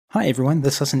Hi everyone,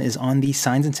 this lesson is on the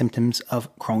signs and symptoms of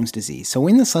Crohn's disease. So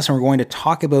in this lesson, we're going to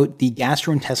talk about the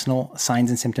gastrointestinal signs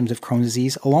and symptoms of Crohn's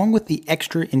disease, along with the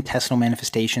extraintestinal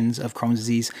manifestations of Crohn's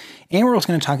disease. And we're also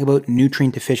going to talk about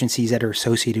nutrient deficiencies that are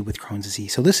associated with Crohn's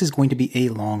disease. So this is going to be a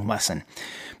long lesson.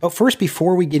 But first,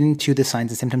 before we get into the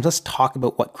signs and symptoms, let's talk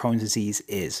about what Crohn's disease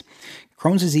is.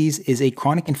 Crohn's disease is a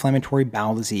chronic inflammatory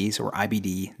bowel disease, or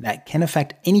IBD, that can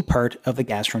affect any part of the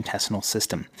gastrointestinal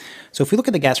system. So if we look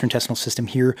at the gastrointestinal system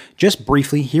here, just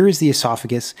briefly, here is the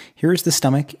esophagus, here is the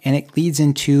stomach, and it leads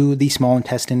into the small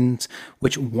intestines,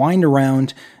 which wind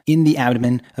around in the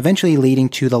abdomen, eventually leading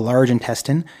to the large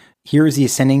intestine. Here is the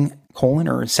ascending colon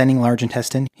or ascending large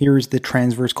intestine. Here's the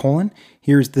transverse colon.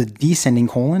 Here's the descending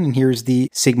colon, and here's the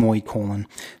sigmoid colon.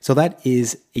 So that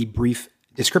is a brief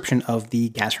description of the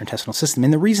gastrointestinal system.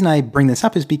 And the reason I bring this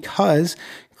up is because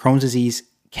Crohn's disease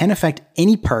can affect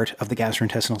any part of the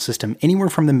gastrointestinal system, anywhere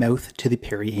from the mouth to the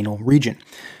perianal region.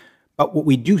 But what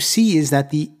we do see is that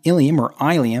the ileum or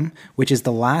ileum, which is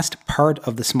the last part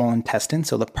of the small intestine,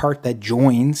 so the part that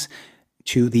joins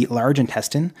to the large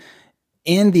intestine,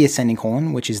 and the ascending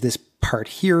colon, which is this part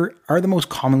here, are the most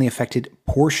commonly affected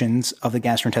portions of the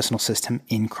gastrointestinal system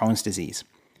in Crohn's disease.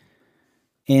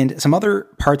 And some other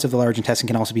parts of the large intestine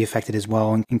can also be affected as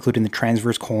well, including the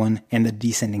transverse colon and the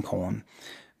descending colon.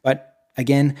 But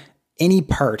again, any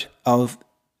part of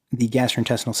the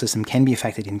gastrointestinal system can be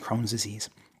affected in Crohn's disease.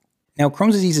 Now,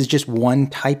 Crohn's disease is just one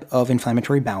type of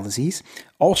inflammatory bowel disease.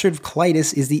 Ulcerative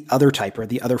colitis is the other type, or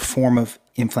the other form of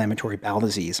inflammatory bowel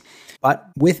disease. But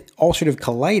with ulcerative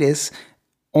colitis,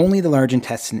 only the large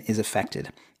intestine is affected,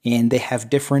 and they have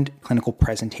different clinical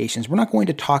presentations. We're not going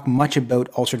to talk much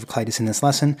about ulcerative colitis in this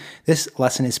lesson. This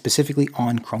lesson is specifically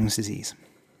on Crohn's disease.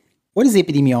 What is the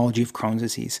epidemiology of Crohn's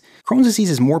disease? Crohn's disease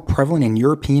is more prevalent in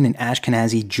European and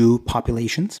Ashkenazi Jew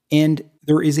populations, and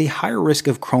there is a higher risk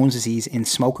of Crohn's disease in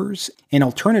smokers. And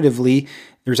alternatively,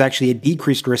 there's actually a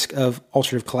decreased risk of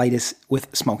ulcerative colitis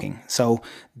with smoking. So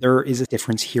there is a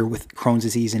difference here with Crohn's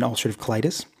disease and ulcerative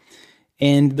colitis.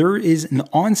 And there is an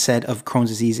onset of Crohn's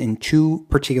disease in two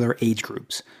particular age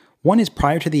groups. One is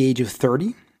prior to the age of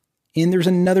 30, and there's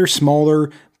another smaller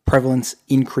prevalence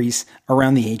increase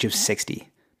around the age of 60.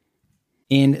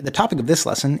 And the topic of this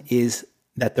lesson is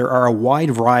that there are a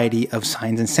wide variety of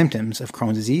signs and symptoms of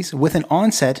Crohn's disease, with an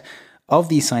onset of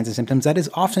these signs and symptoms that is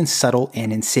often subtle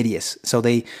and insidious. So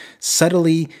they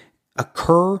subtly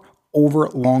occur over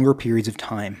longer periods of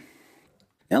time.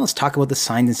 Now let's talk about the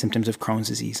signs and symptoms of Crohn's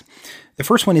disease. The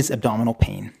first one is abdominal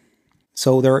pain.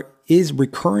 So there is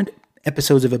recurrent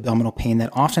episodes of abdominal pain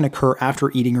that often occur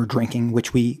after eating or drinking,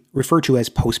 which we refer to as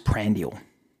postprandial.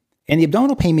 And the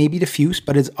abdominal pain may be diffuse,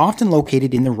 but is often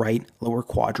located in the right lower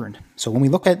quadrant. So when we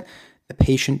look at the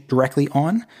patient directly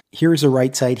on, here's the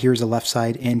right side, here's the left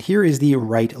side, and here is the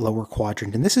right lower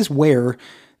quadrant. And this is where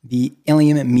the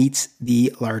ileum meets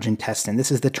the large intestine.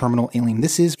 This is the terminal ileum.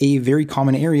 This is a very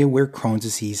common area where Crohn's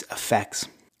disease affects.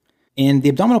 And the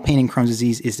abdominal pain in Crohn's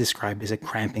disease is described as a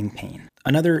cramping pain.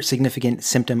 Another significant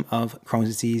symptom of Crohn's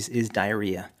disease is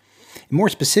diarrhea, and more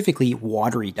specifically,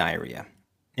 watery diarrhea.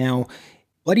 Now,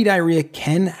 bloody diarrhea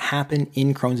can happen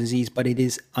in Crohn's disease, but it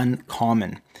is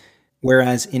uncommon.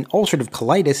 Whereas in ulcerative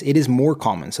colitis, it is more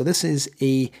common. So this is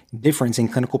a difference in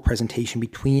clinical presentation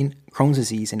between Crohn's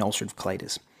disease and ulcerative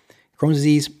colitis. Crohn's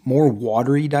disease, more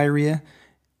watery diarrhea,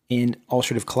 and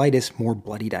ulcerative colitis, more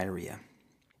bloody diarrhea.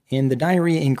 And the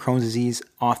diarrhea in Crohn's disease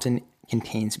often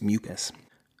contains mucus.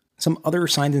 Some other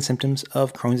signs and symptoms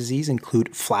of Crohn's disease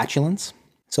include flatulence.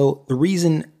 So the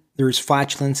reason there's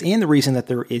flatulence and the reason that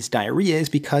there is diarrhea is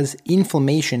because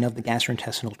inflammation of the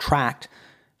gastrointestinal tract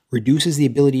reduces the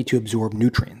ability to absorb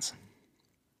nutrients.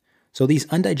 So these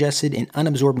undigested and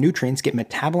unabsorbed nutrients get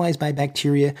metabolized by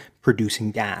bacteria,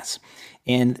 producing gas.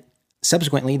 And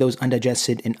subsequently, those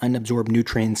undigested and unabsorbed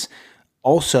nutrients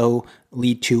also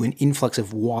lead to an influx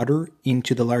of water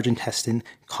into the large intestine,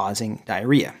 causing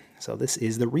diarrhea. So this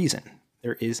is the reason.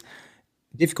 There is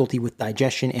difficulty with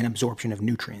digestion and absorption of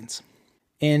nutrients.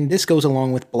 And this goes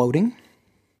along with bloating.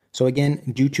 So again,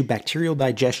 due to bacterial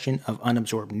digestion of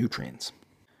unabsorbed nutrients.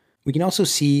 We can also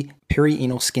see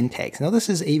perianal skin tags. Now, this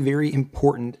is a very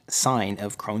important sign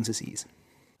of Crohn's disease.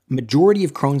 Majority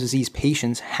of Crohn's disease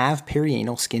patients have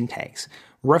perianal skin tags,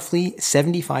 roughly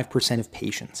 75% of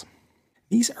patients.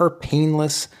 These are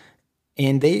painless,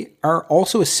 and they are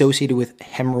also associated with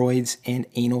hemorrhoids and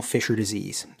anal fissure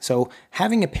disease. So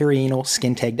having a perianal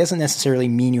skin tag doesn't necessarily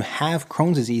mean you have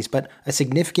Crohn's disease, but a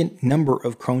significant number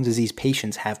of Crohn's disease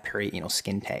patients have perianal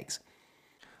skin tags.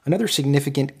 Another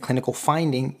significant clinical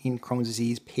finding in Crohn's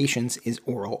disease patients is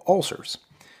oral ulcers.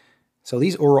 So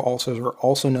these oral ulcers are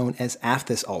also known as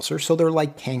aphthous ulcers, so they're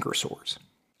like canker sores.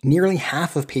 Nearly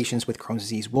half of patients with Crohn's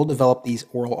disease will develop these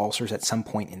oral ulcers at some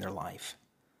point in their life.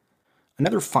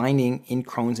 Another finding in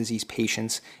Crohn's disease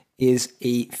patients is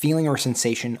a feeling or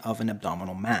sensation of an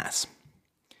abdominal mass.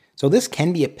 So this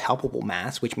can be a palpable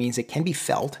mass, which means it can be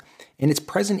felt, and it's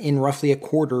present in roughly a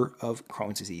quarter of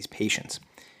Crohn's disease patients.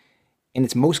 And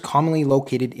it's most commonly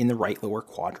located in the right lower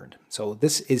quadrant. So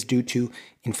this is due to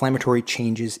inflammatory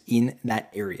changes in that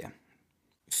area.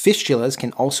 Fistulas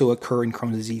can also occur in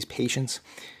Crohn's disease patients.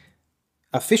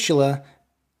 A fistula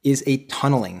is a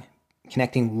tunneling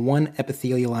connecting one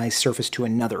epithelialized surface to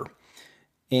another,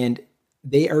 and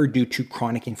they are due to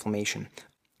chronic inflammation.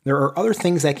 There are other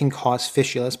things that can cause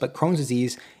fistulas, but Crohn's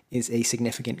disease is a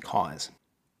significant cause.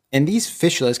 And these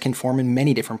fistulas can form in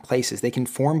many different places. They can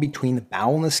form between the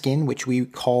bowel and the skin, which we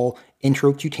call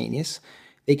introcutaneous.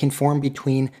 They can form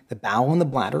between the bowel and the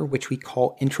bladder, which we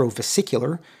call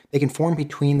introvesicular. They can form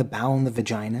between the bowel and the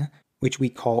vagina, which we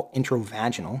call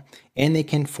intravaginal. And they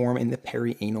can form in the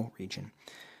perianal region.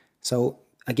 So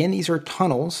again, these are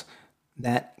tunnels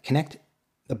that connect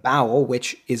the bowel,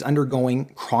 which is undergoing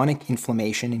chronic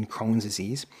inflammation in Crohn's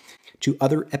disease, to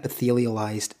other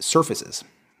epithelialized surfaces.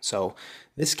 So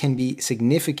this can be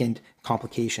significant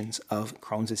complications of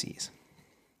Crohn's disease.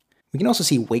 We can also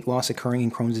see weight loss occurring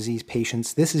in Crohn's disease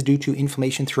patients. This is due to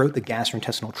inflammation throughout the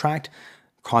gastrointestinal tract,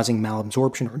 causing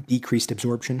malabsorption or decreased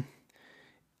absorption.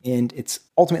 And it's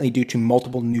ultimately due to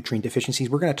multiple nutrient deficiencies.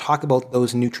 We're going to talk about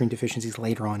those nutrient deficiencies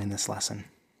later on in this lesson.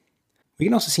 We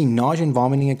can also see nausea and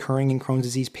vomiting occurring in Crohn's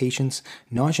disease patients.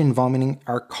 Nausea and vomiting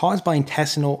are caused by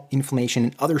intestinal inflammation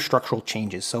and other structural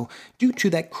changes. So due to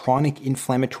that chronic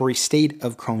inflammatory state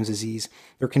of Crohn's disease,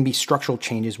 there can be structural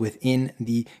changes within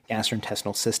the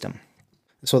gastrointestinal system.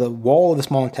 So the wall of the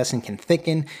small intestine can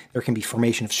thicken, there can be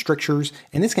formation of strictures,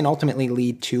 and this can ultimately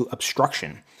lead to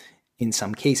obstruction in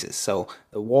some cases. So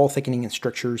the wall thickening and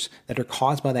strictures that are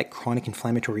caused by that chronic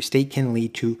inflammatory state can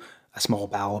lead to a small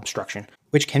bowel obstruction,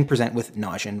 which can present with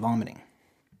nausea and vomiting.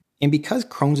 And because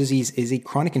Crohn's disease is a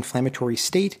chronic inflammatory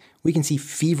state, we can see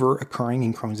fever occurring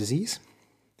in Crohn's disease.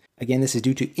 Again, this is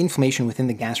due to inflammation within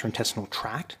the gastrointestinal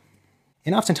tract.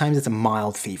 And oftentimes it's a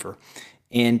mild fever.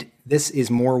 And this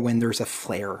is more when there's a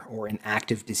flare or an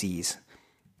active disease.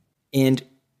 And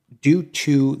due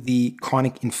to the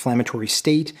chronic inflammatory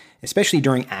state, especially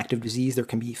during active disease, there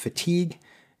can be fatigue.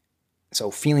 So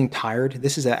feeling tired,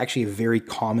 this is actually a very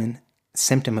common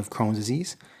symptom of Crohn's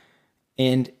disease.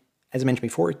 And as I mentioned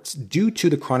before, it's due to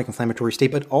the chronic inflammatory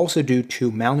state, but also due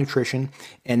to malnutrition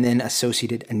and then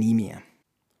associated anemia.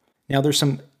 Now, there's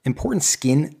some important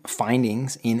skin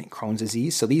findings in Crohn's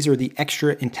disease. So these are the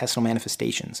extraintestinal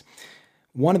manifestations.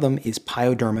 One of them is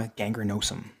pyoderma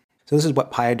gangrenosum. So this is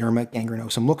what pyoderma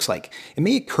gangrenosum looks like. It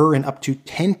may occur in up to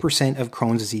 10% of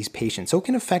Crohn's disease patients, so it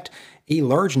can affect a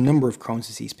large number of Crohn's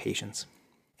disease patients.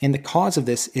 And the cause of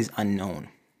this is unknown.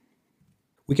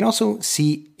 We can also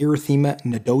see erythema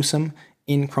nodosum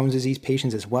in Crohn's disease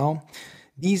patients as well.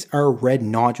 These are red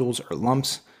nodules or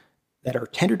lumps that are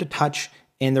tender to touch,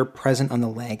 and they're present on the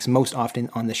legs, most often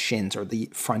on the shins or the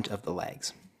front of the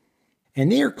legs. And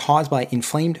they are caused by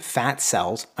inflamed fat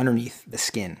cells underneath the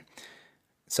skin.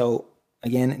 So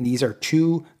again, these are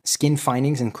two skin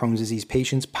findings in Crohn's disease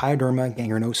patients, pyoderma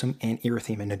gangrenosum and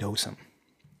erythema nodosum.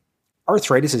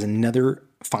 Arthritis is another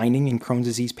finding in Crohn's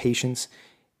disease patients,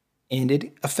 and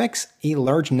it affects a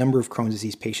large number of Crohn's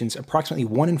disease patients. Approximately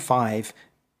 1 in 5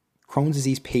 Crohn's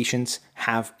disease patients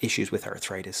have issues with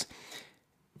arthritis.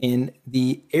 And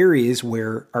the areas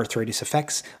where arthritis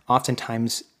affects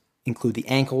oftentimes include the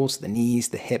ankles, the knees,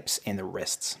 the hips, and the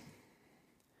wrists.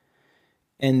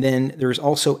 And then there's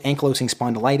also ankylosing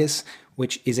spondylitis,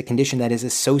 which is a condition that is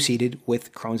associated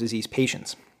with Crohn's disease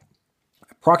patients.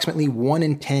 Approximately 1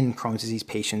 in 10 Crohn's disease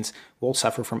patients will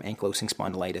suffer from ankylosing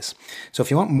spondylitis. So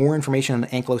if you want more information on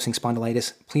ankylosing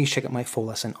spondylitis, please check out my full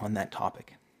lesson on that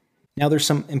topic. Now, there's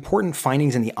some important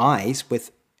findings in the eyes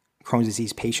with Crohn's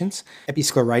disease patients.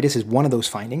 Episcleritis is one of those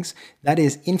findings. That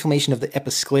is inflammation of the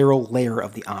episcleral layer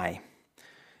of the eye.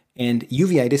 And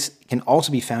uveitis can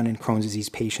also be found in Crohn's disease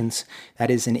patients. That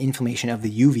is an inflammation of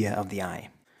the uvea of the eye.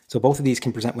 So both of these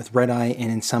can present with red eye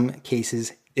and in some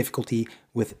cases difficulty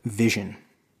with vision.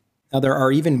 Now, there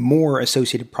are even more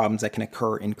associated problems that can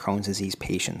occur in Crohn's disease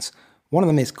patients. One of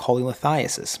them is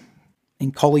cholelithiasis.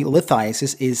 And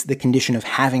cholelithiasis is the condition of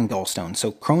having gallstones.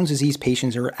 So Crohn's disease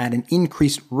patients are at an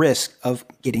increased risk of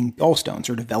getting gallstones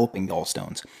or developing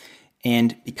gallstones.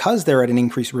 And because they're at an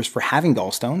increased risk for having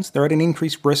gallstones, they're at an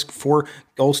increased risk for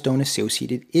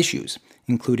gallstone-associated issues,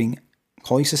 including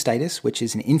cholecystitis, which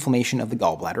is an inflammation of the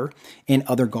gallbladder, and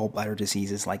other gallbladder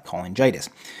diseases like cholangitis.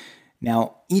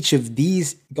 Now, each of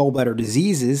these gallbladder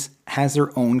diseases has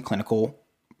their own clinical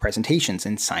presentations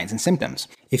and signs and symptoms.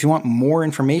 If you want more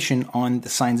information on the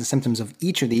signs and symptoms of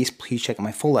each of these, please check out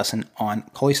my full lesson on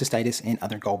cholecystitis and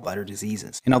other gallbladder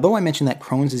diseases. And although I mentioned that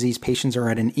Crohn's disease patients are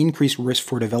at an increased risk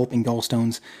for developing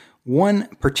gallstones, one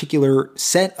particular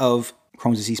set of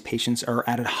Crohn's disease patients are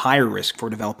at a higher risk for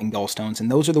developing gallstones,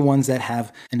 and those are the ones that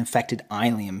have an affected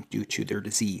ileum due to their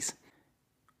disease.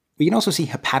 We can also see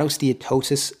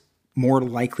hepatosteatosis more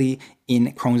likely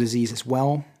in Crohn's disease as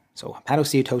well. So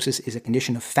hepatosteatosis is a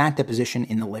condition of fat deposition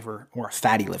in the liver, or a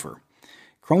fatty liver.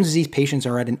 Crohn's disease patients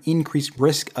are at an increased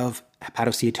risk of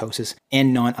hepatosteatosis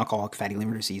and non-alcoholic fatty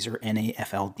liver disease, or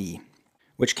NAFLD,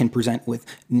 which can present with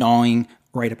gnawing,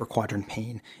 right upper quadrant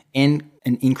pain, and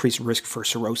an increased risk for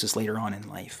cirrhosis later on in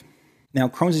life. Now,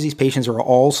 Crohn's disease patients are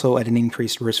also at an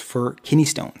increased risk for kidney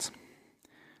stones.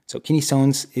 So kidney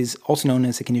stones is also known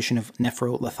as a condition of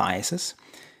nephrolithiasis.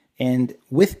 And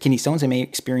with kidney stones, they may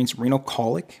experience renal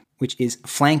colic, which is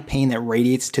flank pain that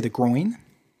radiates to the groin.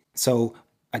 So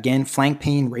again, flank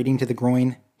pain radiating to the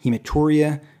groin,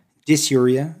 hematuria,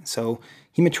 dysuria. So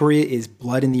hematuria is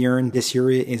blood in the urine,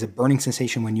 dysuria is a burning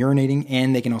sensation when urinating,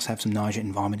 and they can also have some nausea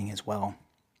and vomiting as well.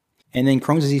 And then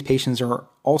Crohn's disease patients are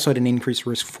also at an increased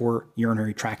risk for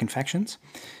urinary tract infections.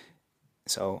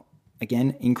 So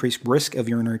again, increased risk of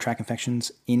urinary tract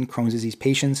infections in Crohn's disease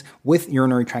patients. With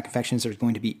urinary tract infections, there's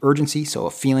going to be urgency, so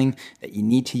a feeling that you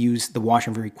need to use the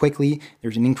washroom very quickly.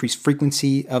 There's an increased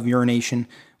frequency of urination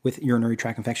with urinary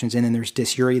tract infections, and then there's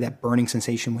dysuria, that burning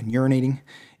sensation when urinating.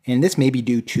 And this may be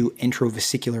due to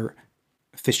intravesicular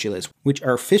fistulas, which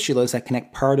are fistulas that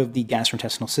connect part of the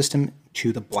gastrointestinal system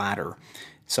to the bladder.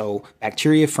 So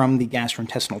bacteria from the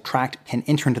gastrointestinal tract can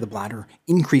enter into the bladder,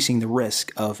 increasing the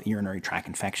risk of urinary tract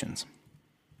infections.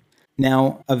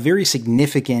 Now, a very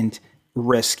significant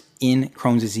risk in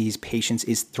Crohn's disease patients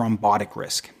is thrombotic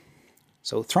risk.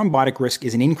 So thrombotic risk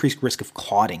is an increased risk of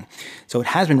clotting. So it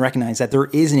has been recognized that there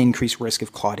is an increased risk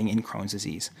of clotting in Crohn's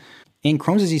disease. And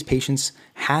Crohn's disease patients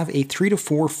have a 3 to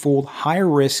 4-fold higher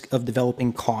risk of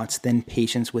developing clots than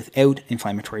patients without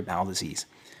inflammatory bowel disease.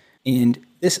 And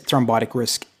this thrombotic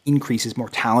risk increases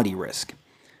mortality risk.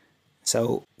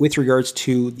 So with regards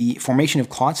to the formation of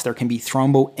clots, there can be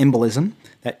thromboembolism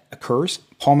that occurs.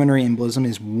 Pulmonary embolism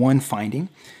is one finding.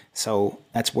 So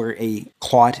that's where a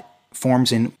clot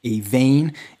forms in a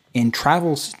vein and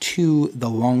travels to the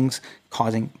lungs,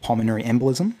 causing pulmonary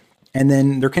embolism. And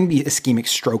then there can be ischemic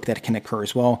stroke that can occur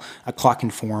as well. A clot can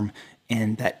form,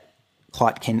 and that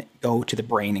clot can go to the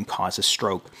brain and cause a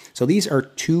stroke. So these are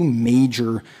two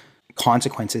major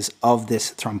consequences of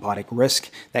this thrombotic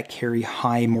risk that carry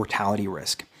high mortality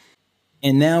risk.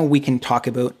 And now we can talk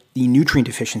about the nutrient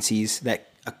deficiencies that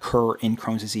occur in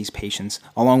Crohn's disease patients,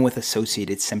 along with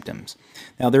associated symptoms.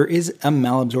 Now, there is a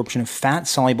malabsorption of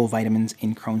fat-soluble vitamins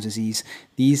in Crohn's disease.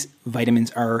 These vitamins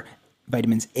are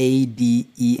vitamins A, D,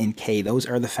 E, and K. Those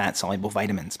are the fat-soluble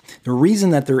vitamins. The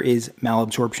reason that there is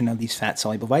malabsorption of these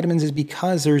fat-soluble vitamins is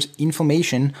because there's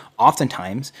inflammation,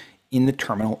 oftentimes, in the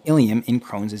terminal ileum in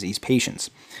Crohn's disease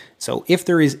patients. So if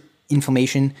there is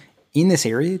inflammation in this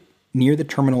area near the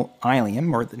terminal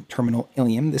ileum or the terminal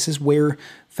ileum, this is where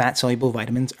fat-soluble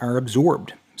vitamins are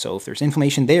absorbed. So if there's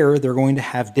inflammation there, they're going to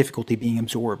have difficulty being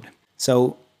absorbed.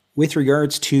 So with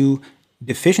regards to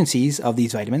deficiencies of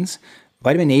these vitamins,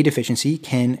 vitamin A deficiency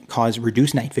can cause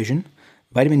reduced night vision.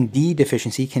 Vitamin D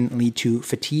deficiency can lead to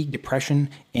fatigue, depression,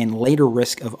 and later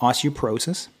risk of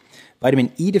osteoporosis.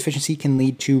 Vitamin E deficiency can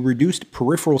lead to reduced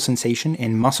peripheral sensation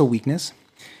and muscle weakness.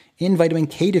 And vitamin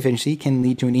K deficiency can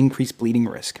lead to an increased bleeding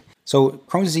risk. So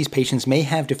Crohn's disease patients may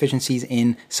have deficiencies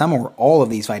in some or all of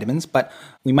these vitamins, but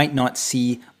we might not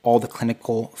see all the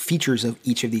clinical features of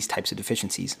each of these types of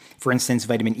deficiencies. For instance,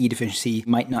 vitamin E deficiency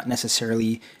might not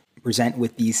necessarily present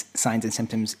with these signs and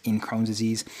symptoms in Crohn's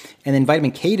disease. And then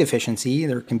vitamin K deficiency,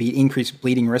 there can be increased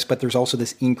bleeding risk, but there's also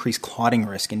this increased clotting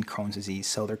risk in Crohn's disease.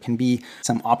 So there can be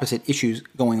some opposite issues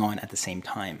going on at the same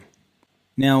time.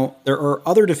 Now, there are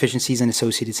other deficiencies and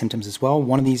associated symptoms as well.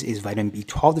 One of these is vitamin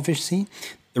B12 deficiency.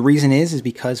 The reason is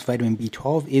because vitamin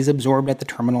B12 is absorbed at the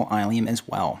terminal ileum as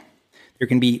well. There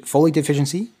can be folate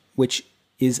deficiency, which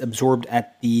is absorbed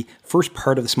at the first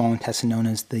part of the small intestine known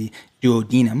as the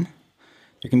duodenum.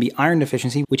 There can be iron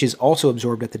deficiency, which is also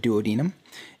absorbed at the duodenum.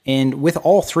 And with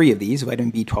all three of these,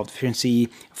 vitamin B12 deficiency,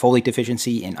 folate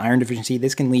deficiency, and iron deficiency,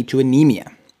 this can lead to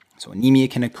anemia. So anemia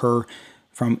can occur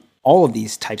from all of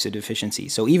these types of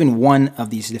deficiencies. So even one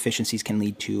of these deficiencies can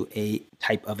lead to a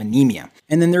type of anemia.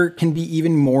 And then there can be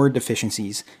even more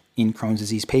deficiencies in Crohn's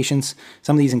disease patients.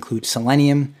 Some of these include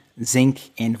selenium,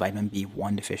 zinc, and vitamin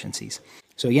B1 deficiencies.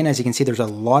 So again, as you can see, there's a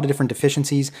lot of different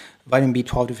deficiencies. Vitamin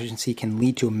B12 deficiency can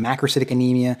lead to macrocytic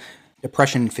anemia,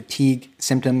 depression, fatigue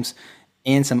symptoms,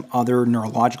 and some other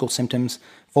neurological symptoms.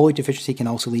 Folate deficiency can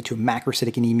also lead to a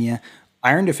macrocytic anemia.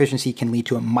 Iron deficiency can lead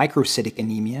to a microcytic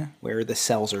anemia, where the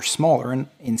cells are smaller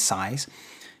in size.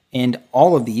 And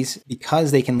all of these,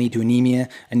 because they can lead to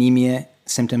anemia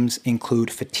symptoms include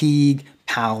fatigue,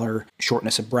 pallor,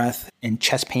 shortness of breath, and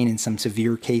chest pain in some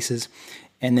severe cases.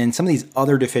 And then some of these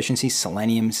other deficiencies,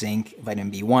 selenium, zinc,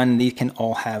 vitamin B1, these can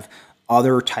all have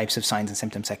other types of signs and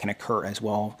symptoms that can occur as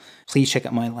well. Please check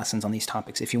out my lessons on these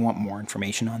topics if you want more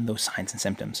information on those signs and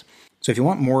symptoms. So if you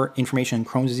want more information on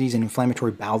Crohn's disease and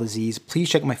inflammatory bowel disease, please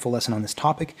check out my full lesson on this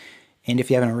topic. And if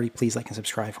you haven't already, please like and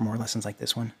subscribe for more lessons like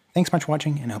this one. Thanks so much for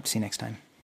watching, and I hope to see you next time.